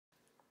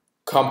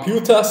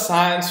Computer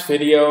science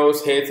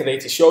videos here today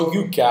to show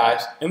you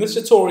guys in this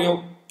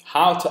tutorial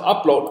how to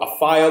upload a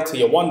file to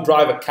your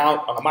OneDrive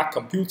account on a Mac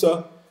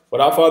computer.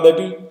 Without further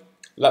ado,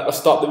 let us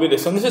start the video.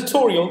 So in this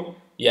tutorial,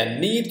 you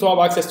need to have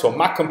access to a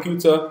Mac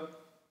computer,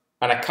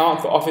 an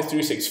account for Office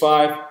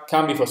 365,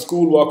 can be for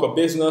schoolwork or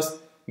business.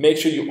 Make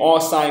sure you are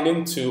signed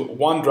into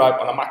OneDrive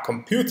on a Mac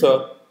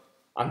computer,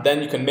 and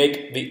then you can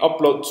make the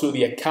upload to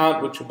the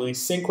account, which will be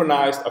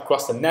synchronized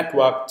across the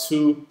network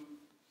to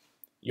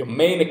your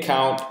main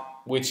account,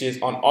 which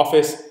is on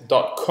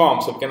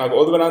office.com. So we can now go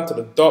all the way down to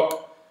the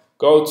dock,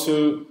 go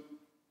to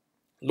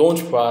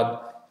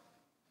Launchpad,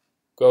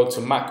 go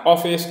to Mac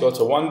Office, go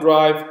to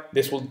OneDrive.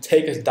 This will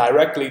take us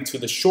directly to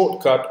the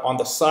shortcut on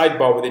the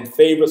sidebar within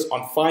Favorites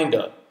on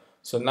Finder.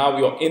 So now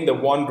we are in the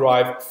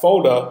OneDrive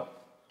folder.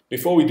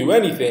 Before we do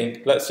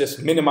anything, let's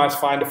just minimize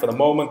Finder for the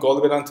moment, go all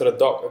the way down to the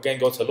dock, again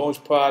go to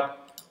Launchpad,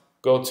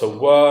 go to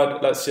Word.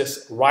 Let's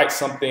just write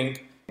something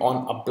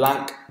on a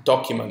blank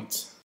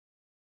document.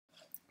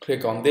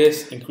 Click on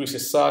this, increase the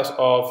size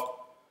of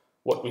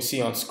what we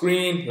see on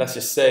screen. Let's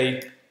just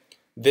say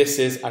this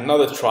is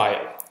another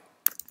trial.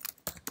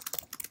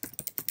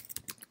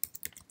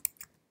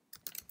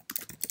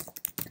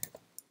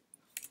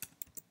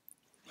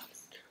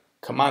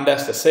 Command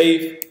S to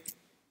save.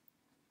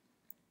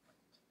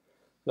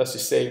 Let's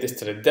just save this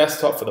to the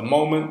desktop for the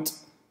moment.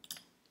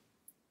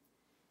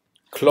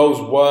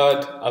 Close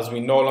Word, as we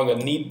no longer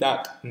need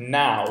that.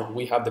 Now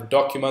we have the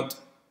document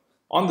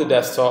on the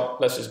desktop.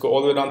 Let's just go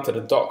all the way down to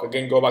the dock.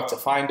 Again, go back to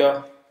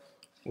Finder.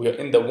 We are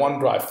in the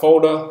OneDrive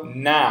folder.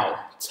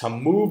 Now, to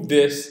move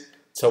this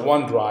to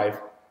OneDrive,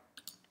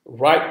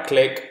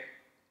 right-click,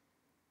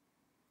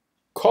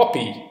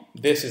 copy.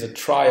 This is a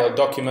trial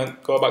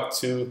document. Go back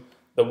to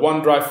the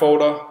OneDrive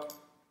folder.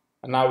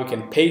 And now we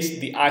can paste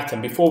the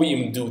item. Before we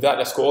even do that,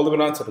 let's go all the way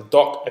down to the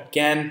dock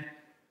again.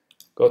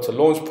 Go to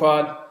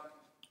Launchpad.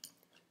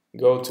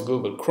 Go to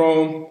Google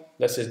Chrome.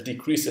 Let's just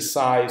decrease the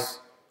size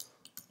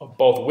of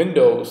both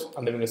windows,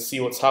 and then we're going to see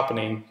what's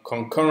happening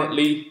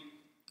concurrently.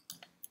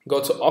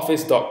 Go to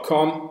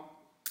office.com.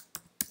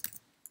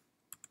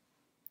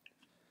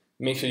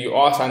 Make sure you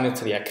are signed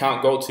into the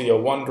account. Go to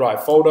your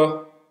OneDrive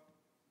folder.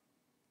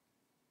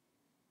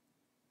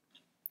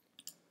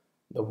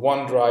 The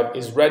OneDrive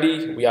is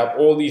ready. We have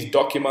all these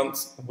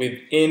documents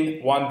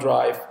within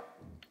OneDrive,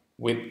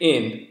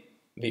 within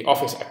the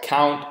Office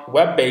account,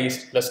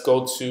 web-based. Let's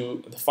go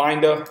to the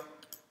Finder,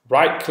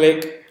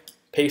 right-click,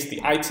 paste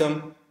the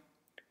item.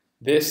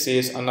 This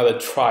is another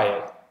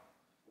trial.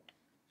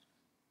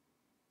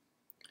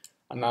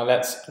 And now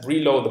let's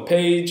reload the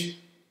page.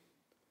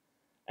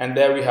 And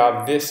there we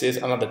have, this is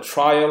another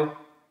trial.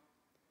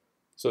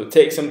 So it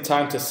takes some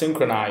time to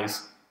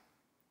synchronize.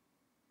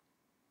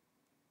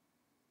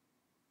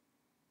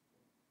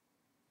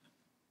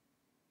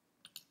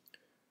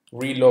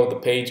 Reload the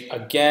page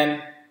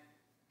again.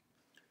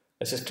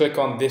 Let's just click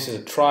on this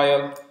is a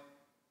trial.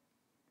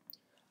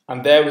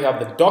 And there we have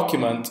the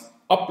document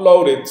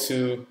uploaded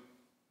to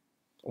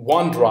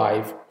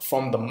OneDrive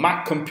from the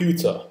Mac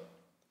computer,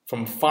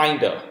 from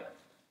Finder.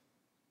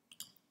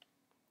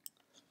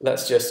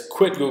 Let's just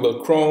quit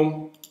Google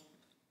Chrome.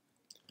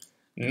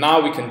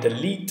 Now we can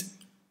delete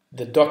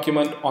the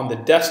document on the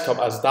desktop,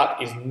 as that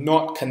is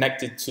not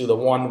connected to the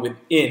one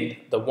within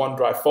the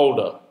OneDrive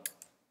folder.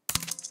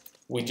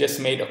 We just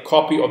made a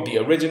copy of the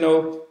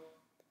original,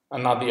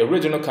 and now the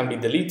original can be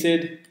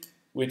deleted,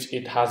 which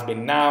it has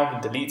been now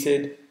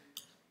deleted.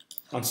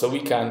 And so we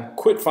can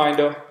quit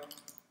Finder.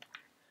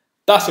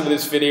 That's it for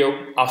this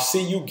video. I'll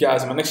see you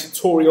guys in my next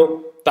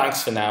tutorial.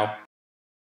 Thanks for now.